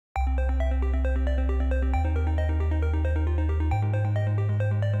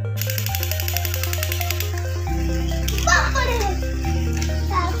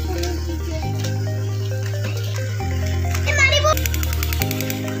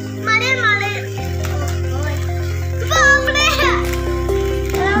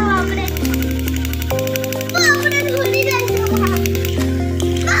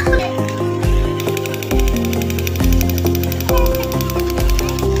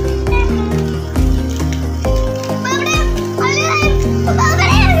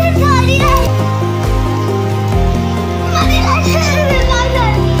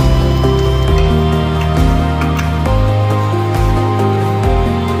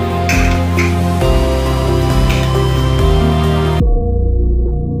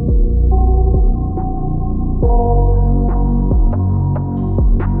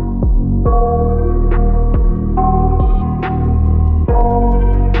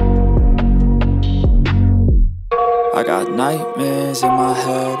I got nightmares in my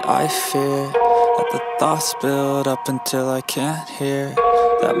head, I fear that the thoughts build up until I can't hear,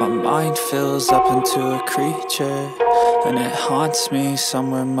 that my mind fills up into a creature, and it haunts me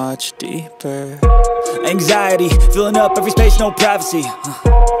somewhere much deeper. Anxiety, filling up every space, no privacy.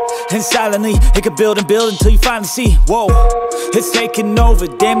 And silently, it could build and build until you finally see, whoa, it's taking over,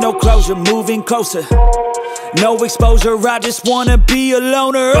 damn no closure, moving closer. No exposure, I just wanna be a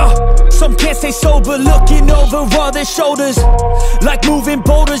loner. Some can't stay sober, looking over all their shoulders, like moving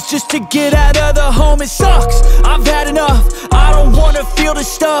boulders just to get out of the home. It sucks, I've had enough, I don't wanna feel the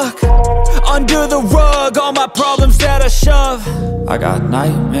stuck under the rug, all my problems that I shove. I got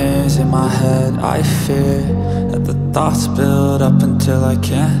nightmares in my head, I fear that the thoughts build up until I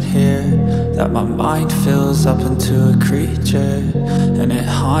can't hear, that my mind fills up into a creature, and it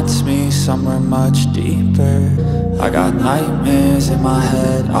haunts me somewhere much deeper. I got nightmares in my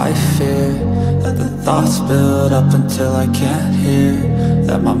head, I fear that the thoughts build up until I can't hear,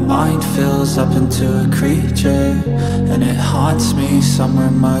 that my mind fills up into a creature, and it haunts me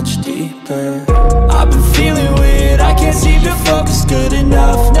somewhere much deeper. I've been feeling weird, I can't seem to focus good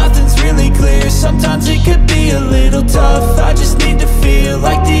enough, nothing's really clear, sometimes it could be a little tough. I just need to feel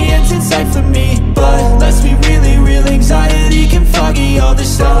like the end's in sight for me, but let's be really real, anxiety can foggy all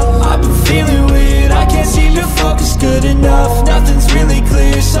this stuff. I've been feeling weird, I can't seem to focus good enough, nothing's really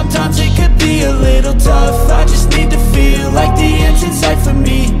clear, sometimes it could be a little tough. I just need to feel like the end's in sight for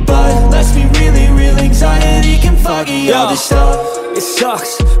me, but let's be really real, anxiety can foggy all this stuff. It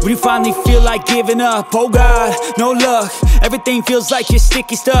sucks when you finally feel like giving up. Oh God, no luck, everything feels like you're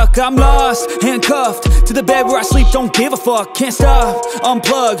sticky stuck. I'm lost, handcuffed to the bed where I sleep, don't give a fuck. Can't stop,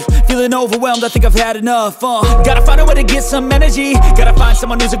 unplug, feeling overwhelmed, I think I've had enough. Gotta find a way to get some energy, gotta find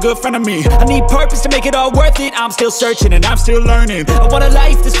someone who's a good friend of me. I need purpose to make it all worth it, I'm still searching and I'm still learning. I want a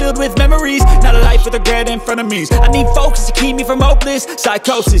life that's filled with memories, not a life with regret and frenemies. I need focus to keep me from hopeless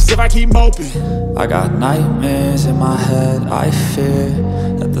psychosis if I keep moping. I got nightmares in my head, I fear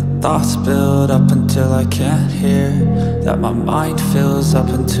that the thoughts build up until I can't hear, that my mind fills up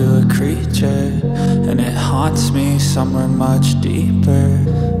into a creature, and it haunts me somewhere much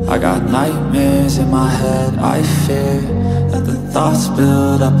deeper. I got nightmares in my head, I fear that the thoughts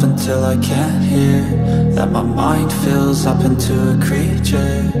build up until I can't hear, that my mind fills up into a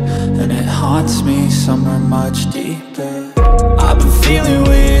creature, and it haunts me somewhere much deeper. I've been feeling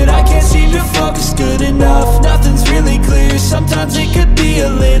weird, I can't seem to focus good enough, nothing's really clear, sometimes it could be a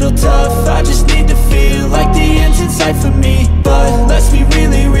little tough. I just need to feel like the end's in sight for me, but let's be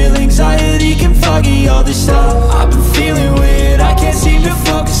really real, anxiety can foggy all this stuff. I've been feeling weird, I can't seem to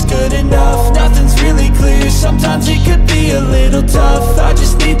focus good enough, nothing's really clear, sometimes it could be a little tough. I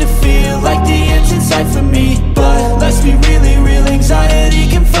just need to feel like the end's in sight for me, but let's be really real, anxiety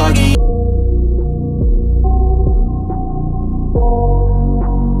can foggy.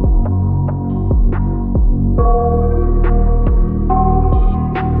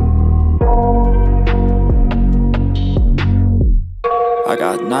 I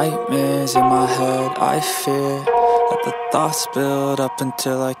got nightmares in my head, I fear that the thoughts build up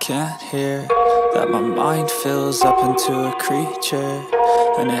until I can't hear, that my mind fills up into a creature,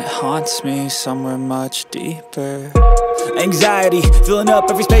 and it haunts me somewhere much deeper. Anxiety, filling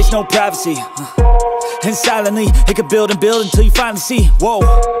up every space, no privacy. And silently, it could build and build until you finally see, whoa,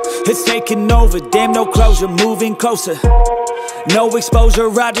 it's taking over, damn no closure, moving closer. No exposure,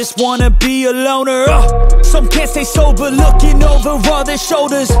 I just wanna be a loner. Some can't stay sober, looking over all their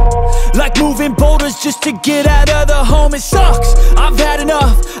shoulders, like moving boulders just to get out of the home. It sucks, I've had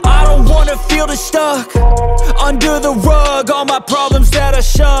enough, I don't wanna feel the stuck under the rug, all my problems that I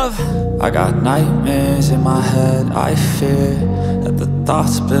shove. I got nightmares in my head, I fear that the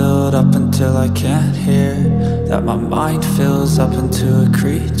thoughts build up until I can't hear, that my mind fills up into a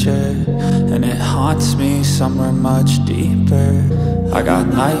creature, and it haunts me somewhere much deeper. I got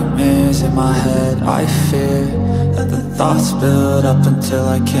nightmares in my head, I fear that the thoughts build up until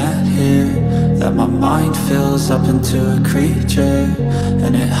I can't hear, that my mind fills up into a creature,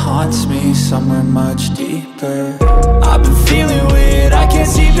 and it haunts me somewhere much deeper. I've been feeling weird, I can't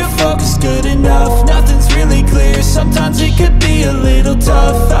seem to focus good enough, nothing's really clear, sometimes it could be a little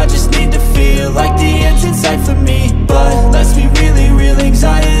tough. I just need to feel like the end's in sight for me, but let's be really real,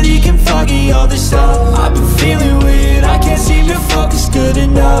 anxiety can foggy all this stuff. I've been feeling weird, I can't seem to focus good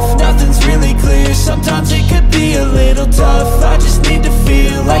enough, nothing's really clear, sometimes it could be a little tough. I just need to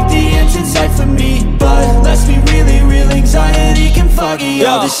feel like the end's in sight for me, but let's be really real, anxiety can foggy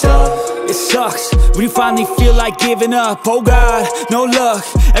all this stuff. It sucks when you finally feel like giving up. Oh God, no luck.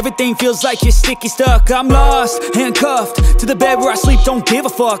 Everything feels like you're sticky stuck. I'm lost, handcuffed to the bed where I sleep. Don't give a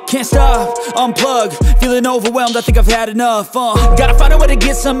fuck, can't stop. Unplug, feeling overwhelmed. I think I've had enough. Gotta find a way to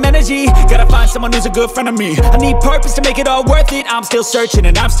get some energy. Gotta find someone who's a good friend of me. I need purpose to make it all worth it. I'm still searching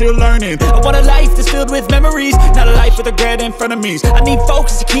and I'm still learning. I want a life that's filled with memories, not a life with regret and frenemies. I need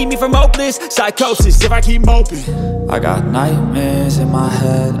focus to keep me from hopeless psychosis if I keep moping. I got nightmares in my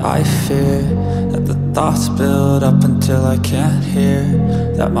head. I fear that the thoughts build up until I can't hear,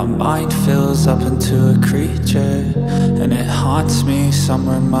 that my mind fills up into a creature, and it haunts me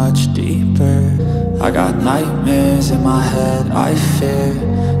somewhere much deeper. I got nightmares in my head. I fear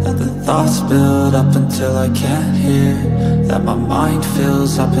that the thoughts build up until I can't hear, that my mind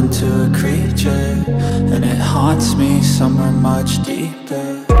fills up into a creature, and it haunts me somewhere much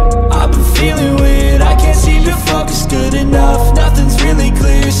deeper. I've been feeling weird, I can't seem to focus good enough. Nothing's really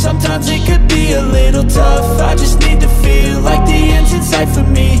clear, sometimes it could be a little tough. I just need to feel like the end's in sight for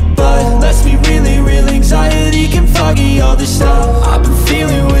me,